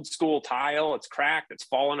this old school tile. It's cracked. It's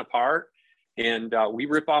falling apart, and we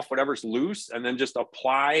rip off whatever's loose and then just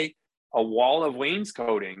apply a wall of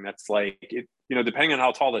wainscoting. That's like it. You know, depending on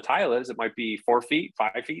how tall the tile is, it might be 4 feet,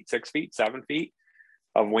 5 feet, 6 feet, 7 feet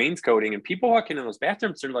of wainscoting. And people walking in those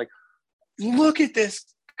bathrooms, they're like, "Look at this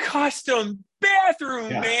custom bathroom,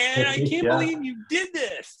 man! I can't believe you did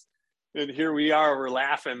this." And here we are, we're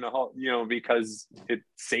laughing the whole, because it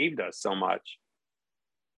saved us so much.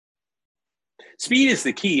 Speed is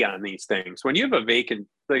the key on these things. When you have a vacant,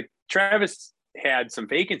 like Travis had some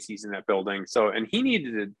vacancies in that building, and he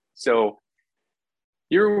needed to. So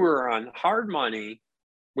you were on hard money,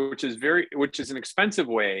 which is an expensive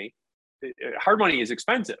way. Hard money is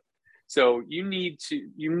expensive. So you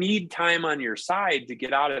need time on your side to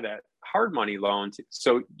get out of that hard money loan.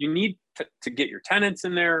 So you need to get your tenants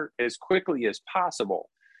in there as quickly as possible.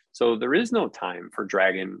 So there is no time for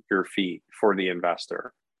dragging your feet for the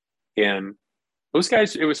investor. And those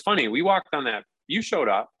guys, it was funny. We walked on that. You showed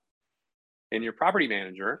up and your property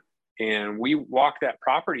manager, and we walked that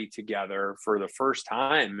property together for the first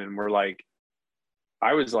time. And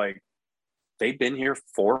I was like, they've been here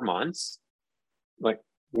 4 months. Like,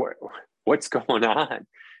 what's going on?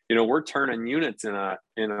 We're turning units in a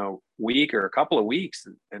week or a couple of weeks.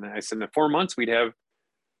 And I said, in 4 months,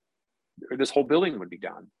 this whole building would be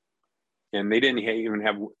done. And they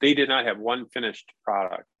did not have one finished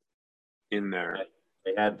product in there.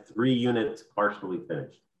 They had 3 units partially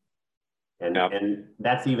finished. And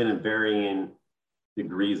that's even in varying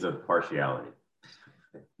degrees of partiality.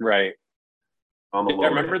 Right.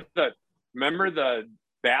 Remember the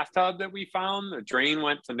bathtub that we found? The drain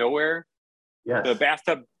went to nowhere. Yes. The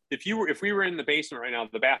bathtub. If we were in the basement right now,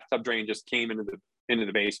 the bathtub drain just came into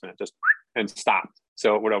the basement and stopped.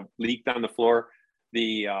 So it would have leaked on the floor.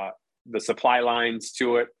 The supply lines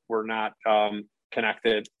to it were not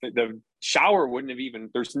connected. The shower wouldn't have even.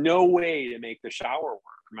 There's no way to make the shower work.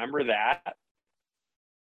 Remember that?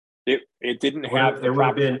 It didn't have.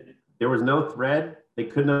 There was no thread. They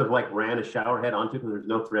couldn't have ran a shower head onto it because there's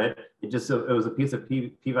no thread. It was a piece of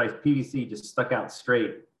PVC just stuck out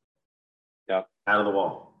straight. Yeah. Out of the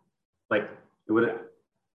wall. It would have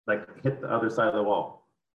hit the other side of the wall.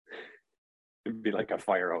 It'd be like a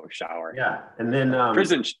fire hose shower. Yeah. And then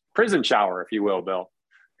prison shower, if you will, Bill.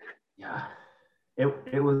 Yeah.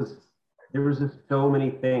 There was just so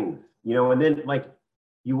many things, and then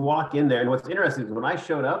you walk in there, and what's interesting is when I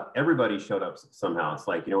showed up, everybody showed up somehow. It's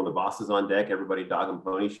when the boss is on deck, everybody dog and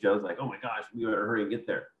pony shows, oh my gosh, we better hurry and get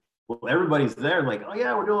there. Well, everybody's there, and oh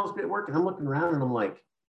yeah, we're doing all this great work. And I'm looking around and I'm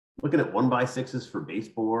looking at 1x6s for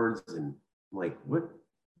baseboards, and I'm what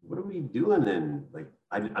are we doing? And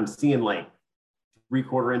I'm seeing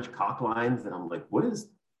 3/4 inch caulk lines, and I'm what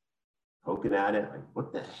is poking at it?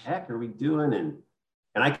 What the heck are we doing?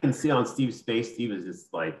 And I can see on Steve's face, Steve is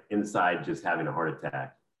just inside, just having a heart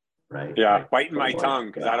attack, right? Yeah, biting my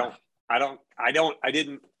tongue because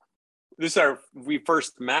we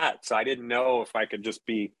first met, so I didn't know if I could just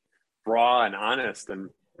be raw and honest,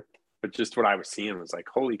 but just what I was seeing was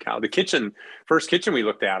holy cow. The first kitchen we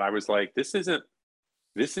looked at, I was this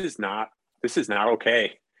is not okay.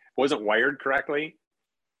 It wasn't wired correctly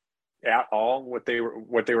at all. What they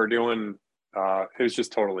were doing, it was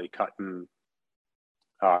just totally cutting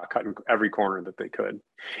every corner that they could.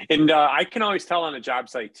 And I can always tell on a job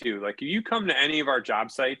site too, if you come to any of our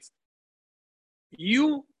job sites,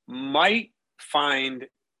 you might find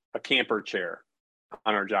a camper chair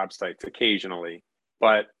on our job sites occasionally,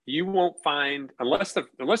 but you won't find, unless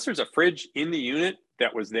there's a fridge in the unit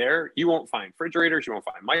that was there, you won't find refrigerators, you won't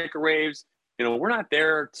find microwaves. We're not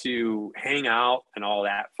there to hang out and all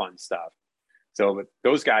that fun stuff. So, but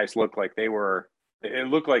those guys look like they were. It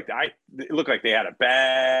looked like they had a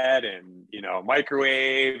bed and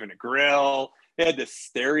microwave and a grill. They had this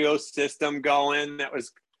stereo system going. That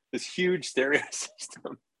was this huge stereo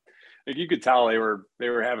system. You could tell they were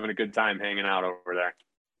having a good time hanging out over there.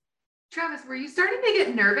 Travis, were you starting to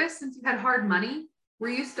get nervous since you had hard money? Were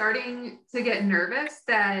you starting to get nervous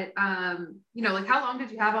that how long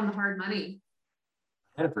did you have on the hard money?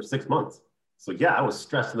 I had it for 6 months. So yeah, I was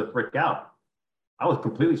stressing the frick out. I was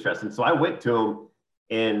completely stressed. And so I went to him.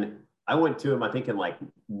 I think in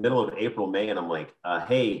middle of April, May, and I'm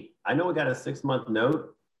hey, I know we got a 6-month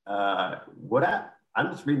note. I'm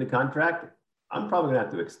just reading the contract. I'm probably gonna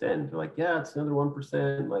have to extend. They're yeah, it's another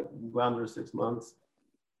 1%, go out another 6 months.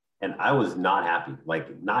 And I was not happy,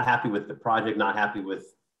 not happy with the project, not happy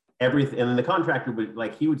with everything. And then the contractor would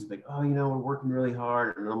like, he would just like, oh, we're working really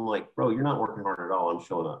hard. And I'm like, bro, you're not working hard at all. I'm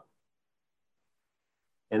showing up.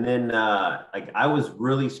 And then like I was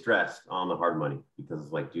really stressed on the hard money because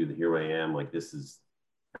it's like, dude, here I am. Like, this is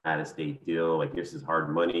out of state deal. Like, this is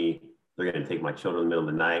hard money. They're going to take my children in the middle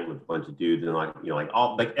of the night with a bunch of dudes. And like,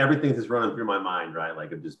 like everything's just running through my mind, right?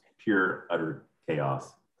 Like, of just pure, utter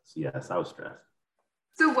chaos. So yes, I was stressed.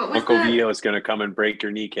 So what was Uncle Vito is going to come and break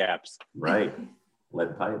your kneecaps. Right.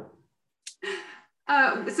 Lead pipe.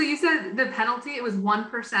 So you said the penalty, it was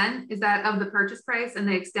 1%. Is that of the purchase price, and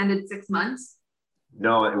they extended 6 months?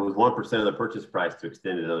 No, it was 1% of the purchase price to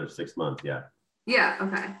extend it another 6 months. Yeah. Yeah.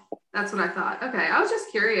 Okay. That's what I thought. Okay. I was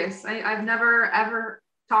just curious. I've never ever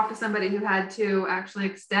talked to somebody who had to actually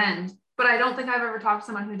extend, but I don't think I've ever talked to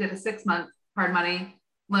someone who did a 6-month hard money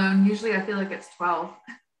loan. Usually I feel like it's 12.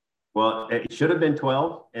 Well, it should have been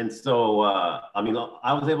 12. And so, I mean,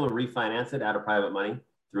 I was able to refinance it out of private money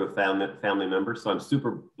through a family member. So I'm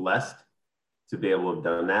super blessed to be able to have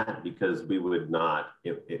done that, because we would not,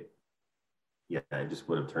 it just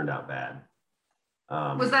would have turned out bad.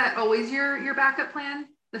 Was that always your backup plan,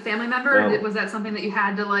 the family member? No. Or was that something that you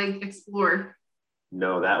had to like explore?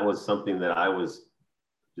 No, that was something that I was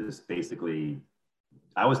just basically,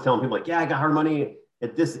 I was telling people like, yeah, I got hard money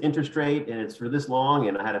at this interest rate and it's for this long.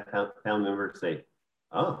 And I had a family member say,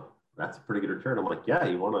 oh, that's a pretty good return. I'm like, yeah,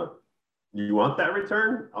 you want that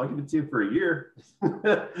return? I'll give it to you for a year.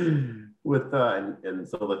 And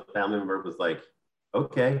so the family member was like,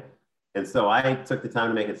 okay. And so I took the time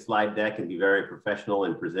to make a slide deck and be very professional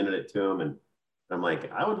and presented it to them. And I'm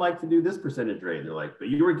like, I would like to do this percentage rate. And they're like, but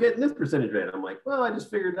you were getting this percentage rate. I'm like, well, I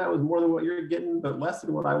just figured that was more than what you're getting, but less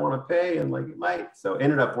than what I want to pay. And like, it might. So it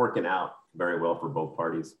ended up working out very well for both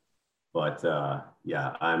parties. But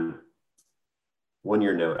yeah, I'm 1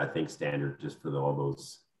 year note, I think, standard just for all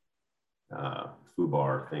those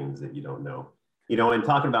FUBAR things that you don't know. And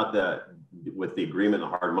talking about with the agreement, the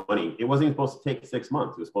hard money, it wasn't even supposed to take 6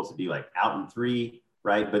 months. It was supposed to be like out in 3,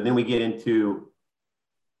 right? But then we get into,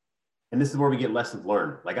 and this is where we get lessons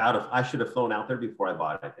learned. Like I should have flown out there before I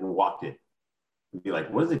bought it and walked it and be like,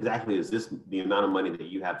 what is this the amount of money that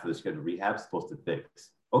you have for the scheduled rehab supposed to fix?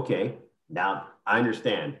 Okay, now I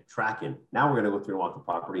understand tracking. Now we're going to go through and walk the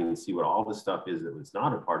property and see what all this stuff is that was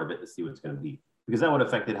not a part of it, to see what it's going to be. Because that would have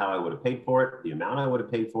affected how I would have paid for it, the amount I would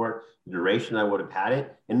have paid for it, the duration I would have had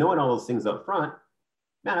it. And knowing all those things up front,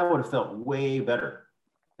 man, I would have felt way better.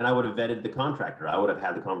 And I would have vetted the contractor. I would have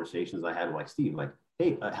had the conversations I had with like Steve, like,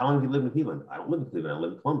 hey, how long have you lived in Cleveland? I don't live in Cleveland, I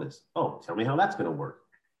live in Columbus. Oh, tell me how that's going to work.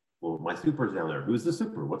 Well, my super's down there. Who's the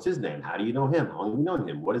super? What's his name? How do you know him? How long have you known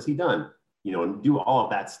him? What has he done? And do all of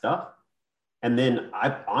that stuff. And then I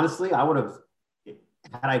would have,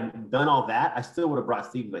 had I done all that, I still would have brought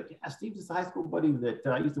Steve, like, yeah, Steve's just a high school buddy that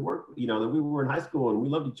I used to work, that we were in high school and we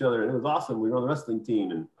loved each other and it was awesome. We were on the wrestling team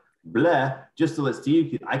and blah, just so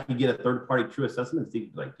that I could get a third party true assessment. And Steve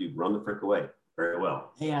would be like, dude, run the frick away. Very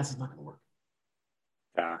well. Hey, this is not going to work.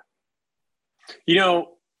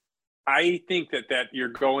 I think that you're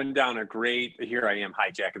going down here I am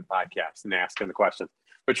hijacking the podcast and asking the questions.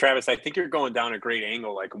 But Travis, I think you're going down a great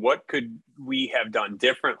angle. Like, what could we have done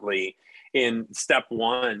differently? In step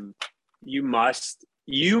 1, you must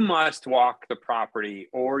walk the property,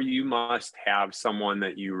 or you must have someone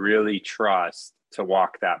that you really trust to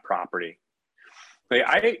walk that property.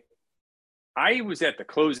 Like I was at the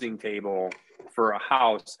closing table for a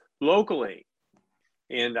house locally,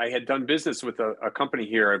 and I had done business with a company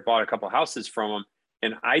here. I bought a couple of houses from them,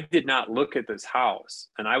 and I did not look at this house.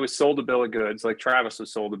 And I was sold a bill of goods, like Travis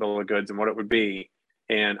was sold a bill of goods and what it would be.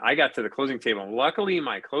 And I got to the closing table. Luckily,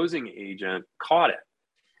 my closing agent caught it,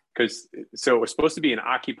 so it was supposed to be an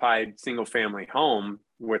occupied single family home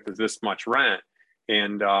with this much rent.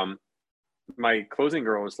 And my closing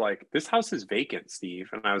girl was like, this house is vacant, Steve.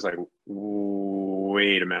 And I was like,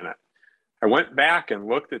 wait a minute. I went back and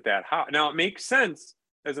looked at that house. Now it makes sense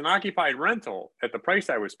as an occupied rental at the price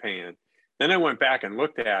I was paying. Then I went back and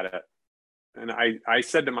looked at it. And I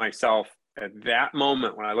said to myself, at that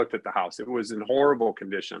moment when I looked at the house, it was in horrible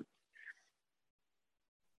condition.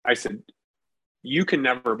 I said, you can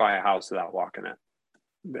never buy a house without walking it.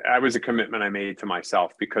 That was a commitment I made to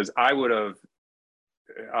myself, because I would have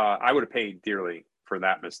paid dearly for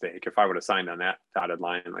that mistake if I would have signed on that dotted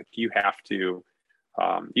line. Like, you have to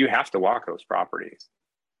walk those properties.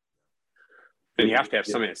 And you have to have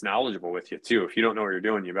somebody that's knowledgeable with you too. If you don't know what you're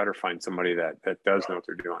doing, you better find somebody that does know what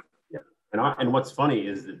they're doing. Yeah. And what's funny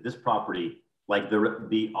is that this property, like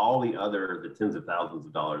the tens of thousands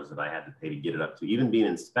of dollars that I had to pay to get it up to, even being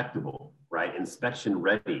inspectable, right? Inspection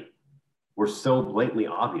ready, were so blatantly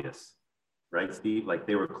obvious, right, Steve? Like,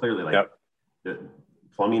 they were clearly like, yep.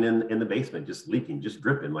 plumbing in the basement, just leaking, just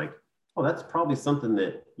dripping. Like, oh, that's probably something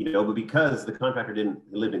that, you know, but because the contractor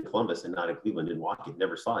lived in Columbus and not in Cleveland, didn't walk it,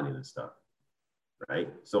 never saw any of this stuff, right?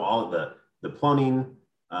 So all of the plumbing,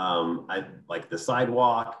 I like the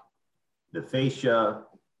sidewalk, the fascia,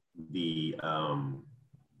 the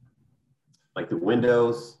like the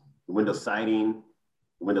window siding,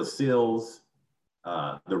 the window sills,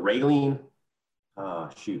 the railing.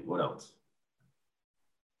 Shoot, what else?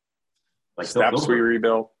 Like steps we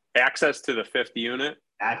rebuilt, access to the fifth unit.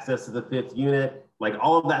 Like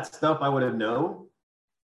all of that stuff I would have known.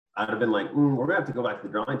 I'd have been like, we're gonna have to go back to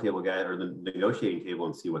the drawing table guy or the negotiating table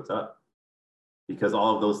and see what's up. Because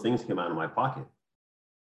all of those things came out of my pocket,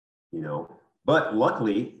 you know. But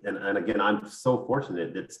luckily, and again, I'm so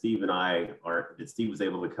fortunate that Steve was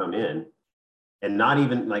able to come in and not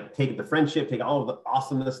even like take the friendship, take all of the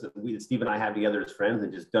awesomeness that Steve and I have together as friends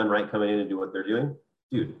and just done right coming in and do what they're doing.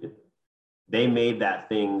 Dude, they made that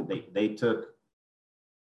thing, they took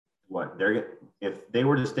if they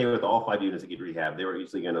were to stay with all 5 units that get rehab, they were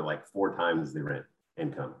usually going to like 4 times the rent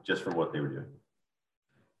income just from what they were doing.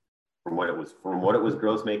 From what it was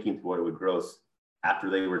gross making to what it would gross after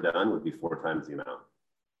they were done would be 4 times the amount.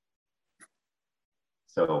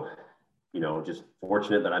 So, you know, just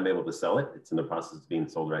fortunate that I'm able to sell it. It's in the process of being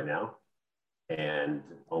sold right now, and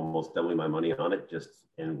almost doubling my money on it just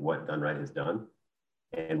in what Done Right has done.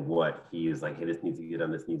 And what he is like, hey, this needs to get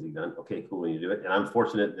done, this needs to get done. Okay, cool, when you do it. And I'm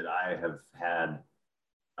fortunate that I have had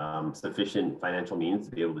sufficient financial means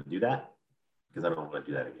to be able to do that, because I don't want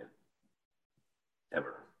to do that again,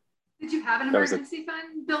 ever. Did you have an emergency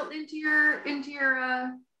fund built into your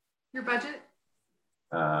budget?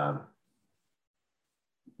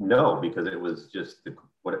 No, because it was just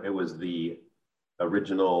it was the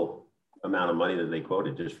original amount of money that they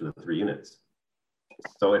quoted just for the 3 units.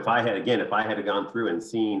 So if I had gone through and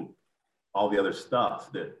seen all the other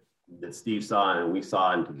stuff that Steve saw and we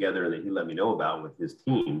saw and together and that he let me know about with his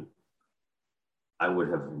team, I would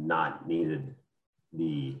have not needed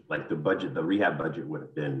the budget. The rehab budget would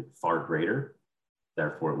have been far greater.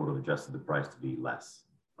 Therefore, it would have adjusted the price to be less,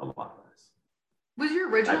 a lot less. Was your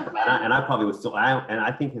original plan? And I probably would still, and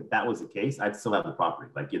I think if that was the case, I'd still have the property.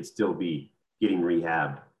 Like it'd still be getting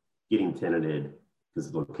rehabbed, getting tenanted,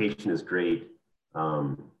 because the location is great.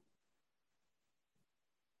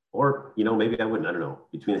 Or, you know, maybe I wouldn't, I don't know,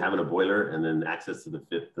 between having a boiler and then access to the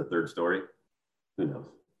 3rd story, who knows?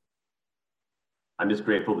 I'm just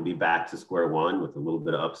grateful to be back to square one with a little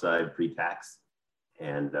bit of upside pre-tax.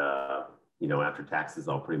 And, you know, after taxes,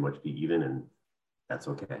 I'll pretty much be even, and that's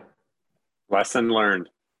okay. Lesson learned.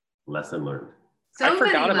 So I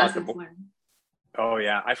forgot about Oh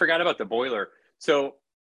yeah, I forgot about the boiler. So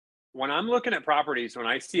when I'm looking at properties, when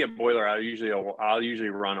I see a boiler, I'll usually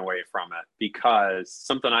run away from it, because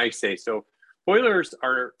something I say. So boilers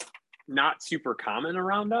are not super common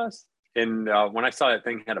around us. And when I saw that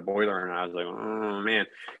thing had a boiler, and I was like, oh man,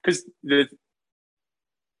 because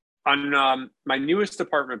on my newest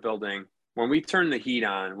apartment building, when we turn the heat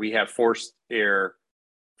on, we have forced air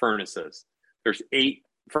furnaces. There's 8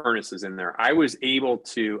 furnaces in there. I was able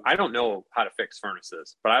to, I don't know how to fix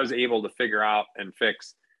furnaces, but I was able to figure out and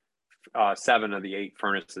fix 7 of the 8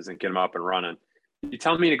 furnaces and get them up and running. You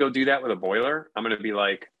tell me to go do that with a boiler, I'm going to be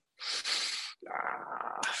like,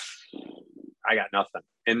 I got nothing.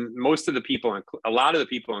 And a lot of the people in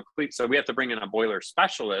Cleveland, so we have to bring in a boiler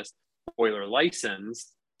specialist, boiler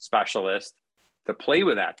licensed specialist to play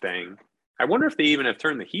with that thing. I wonder if they even have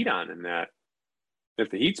turned the heat on in that. If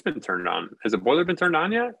the heat's been turned on, has the boiler been turned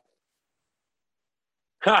on yet?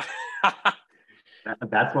 That's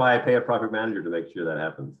why I pay a project manager to make sure that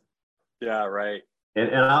happens. Yeah, right.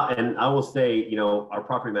 And I will say, you know, our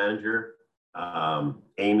property manager,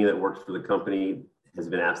 Amy, that works for the company, has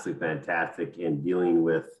been absolutely fantastic in dealing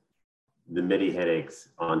with the MIDI headaches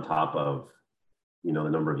on top of, you know, the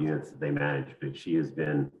number of units that they manage. But she has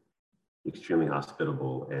been extremely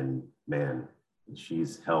hospitable, and man,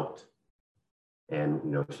 she's helped. And,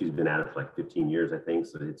 you know, she's been at it for like 15 years, I think.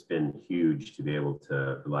 So it's been huge to be able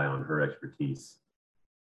to rely on her expertise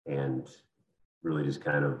and really just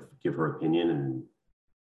kind of give her opinion and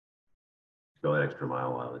go that extra mile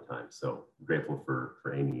a lot of the time. So I'm grateful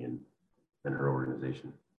for Amy and her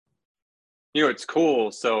organization. You know, it's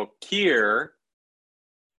cool. So Kier,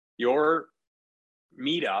 your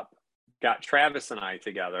meetup got Travis and I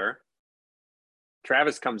together.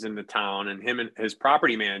 Travis comes into town, and him and his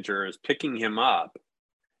property manager is picking him up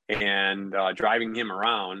and driving him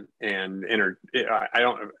around, and I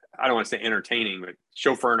don't want to say entertaining, but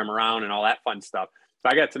chauffeuring him around and all that fun stuff. So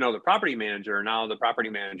I got to know the property manager. Now the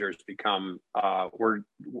property manager has become, we're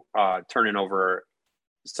turning over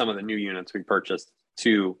some of the new units we purchased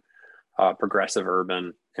to Progressive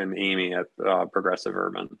Urban and Amy at Progressive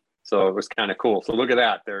Urban. So it was kind of cool. So look at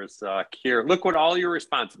that. There's Kier. Look what all you're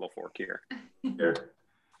responsible for, Kier. Sure.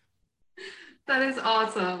 That is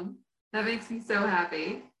awesome. That makes me so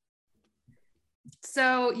happy.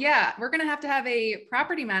 So yeah, we're going to have a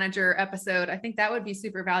property manager episode. I think that would be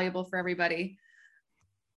super valuable for everybody.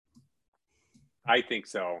 I think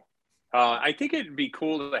so. I think it'd be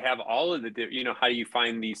cool to have all of the, how do you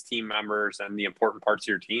find these team members and the important parts of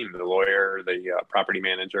your team, the lawyer, the property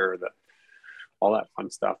manager, all that fun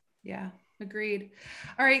stuff. Yeah, agreed.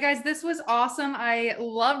 All right, guys, this was awesome. I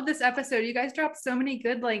loved this episode. You guys dropped so many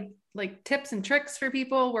good, like tips and tricks for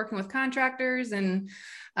people working with contractors and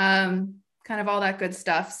kind of all that good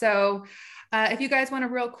stuff. So if you guys want to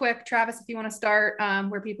real quick, Travis, if you want to start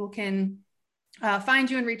where people can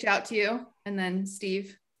find you and reach out to you, and then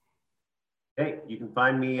Steve. Okay, you can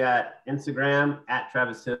find me at Instagram at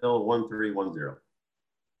Travis Hill 1310.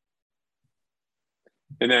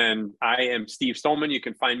 And then I am Steve Stolman. You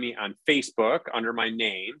can find me on Facebook under my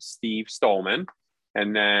name, Steve Stolman.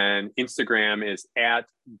 And then Instagram is at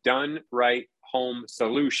Done Right Home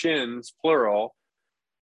Solutions, plural.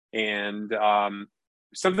 And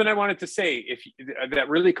something I wanted to say, that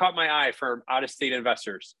really caught my eye for out-of-state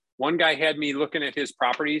investors. One guy had me looking at his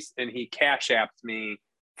properties, and he cash apped me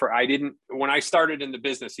when I started in the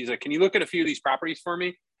business. He's like, "Can you look at a few of these properties for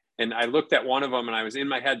me?" And I looked at one of them, and I was in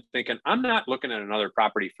my head thinking, I'm not looking at another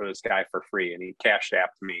property for this guy for free. And he cash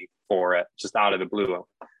apped me for it just out of the blue.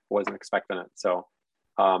 I wasn't expecting it. So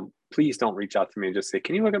please don't reach out to me and just say,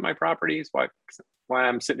 "Can you look at my properties?" Why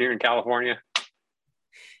I'm sitting here in California.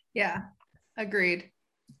 Yeah, agreed.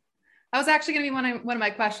 I was actually going to be one of my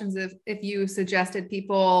questions if you suggested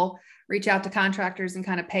people reach out to contractors and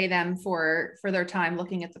kind of pay them for their time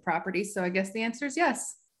looking at the property. So I guess the answer is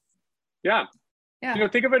yes. Yeah. Yeah.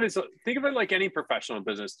 Think of it like any professional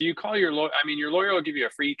business. Do you call your lawyer? I mean, your lawyer will give you a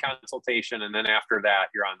free consultation, and then after that,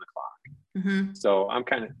 you're on the clock. Mm-hmm. So I'm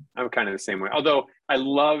kind of the same way. Although I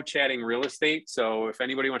love chatting real estate. So if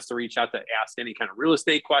anybody wants to reach out to ask any kind of real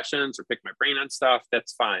estate questions or pick my brain on stuff,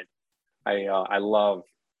 that's fine. I love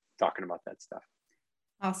talking about that stuff.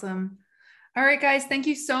 Awesome. All right, guys, thank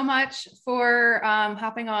you so much for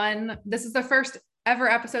hopping on. This is the first ever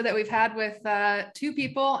episode that we've had with two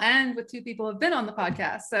people, and with two people who have been on the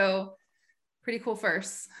podcast. So pretty cool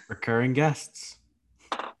first. Recurring guests.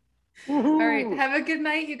 All right. Have a good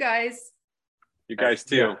night, you guys. You guys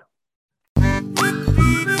too.